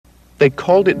They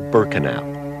called it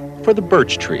Birkenau for the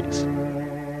birch trees.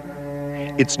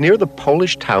 It's near the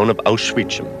Polish town of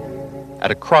Auschwitz, at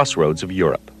a crossroads of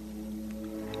Europe.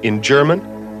 In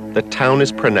German, the town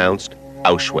is pronounced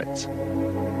Auschwitz.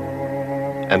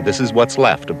 And this is what's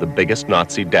left of the biggest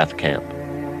Nazi death camp.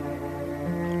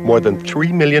 More than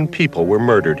 3 million people were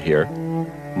murdered here,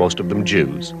 most of them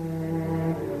Jews.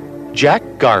 Jack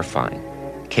Garfein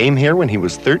came here when he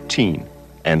was 13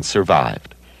 and survived.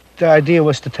 The idea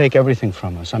was to take everything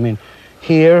from us. I mean,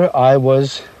 here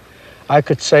I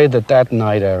could say that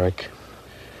night, Eric,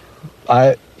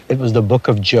 it was the book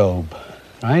of Job,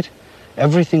 right?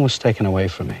 Everything was taken away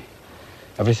from me.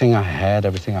 Everything I had,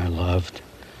 everything I loved.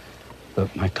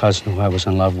 My cousin who I was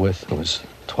in love with, who was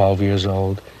 12 years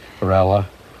old, Rella,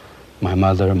 my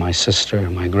mother, my sister,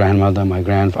 my grandmother, my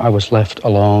grandfather. I was left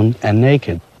alone and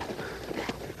naked.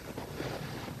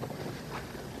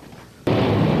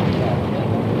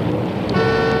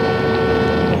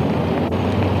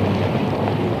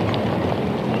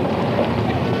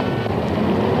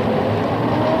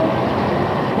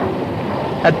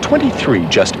 At 23,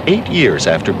 just 8 years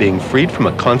after being freed from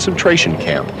a concentration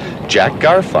camp, Jack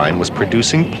Garfein was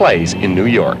producing plays in New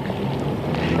York.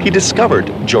 He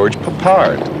discovered George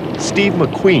Peppard, Steve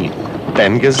McQueen,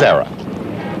 Ben Gazzara.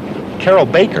 Carol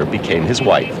Baker became his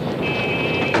wife.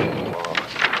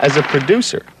 As a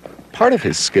producer, part of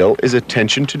his skill is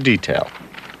attention to detail,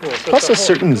 plus a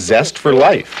certain zest for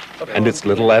life and its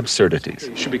little absurdities.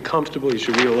 You should be comfortable, you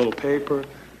should read a little paper.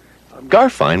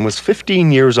 Garfein was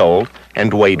 15 years old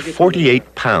and weighed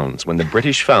 48 pounds when the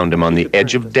British found him on the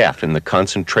edge of death in the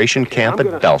concentration camp at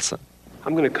Belsen.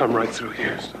 I'm going to come right through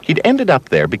here. So. He'd ended up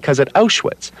there because at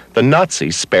Auschwitz, the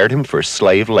Nazis spared him for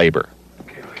slave labor.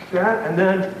 Okay, like that, and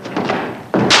then...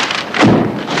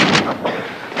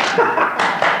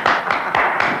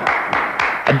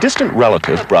 A distant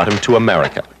relative brought him to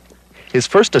America. His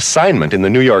first assignment in the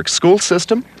New York school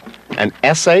system, an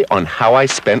essay on how I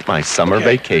spent my summer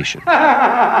vacation.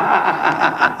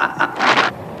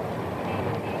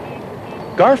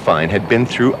 Garfein had been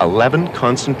through 11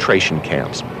 concentration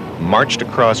camps, marched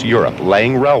across Europe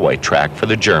laying railway track for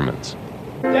the Germans.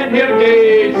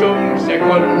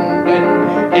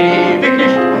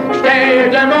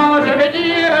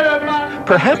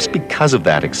 Perhaps because of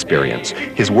that experience,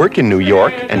 his work in New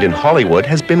York and in Hollywood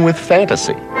has been with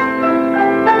fantasy.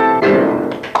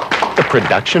 The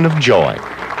production of joy.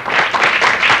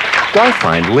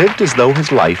 Garfein lived as though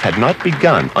his life had not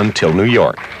begun until New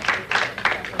York.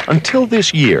 Until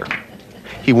this year,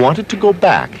 he wanted to go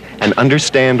back and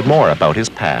understand more about his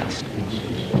past.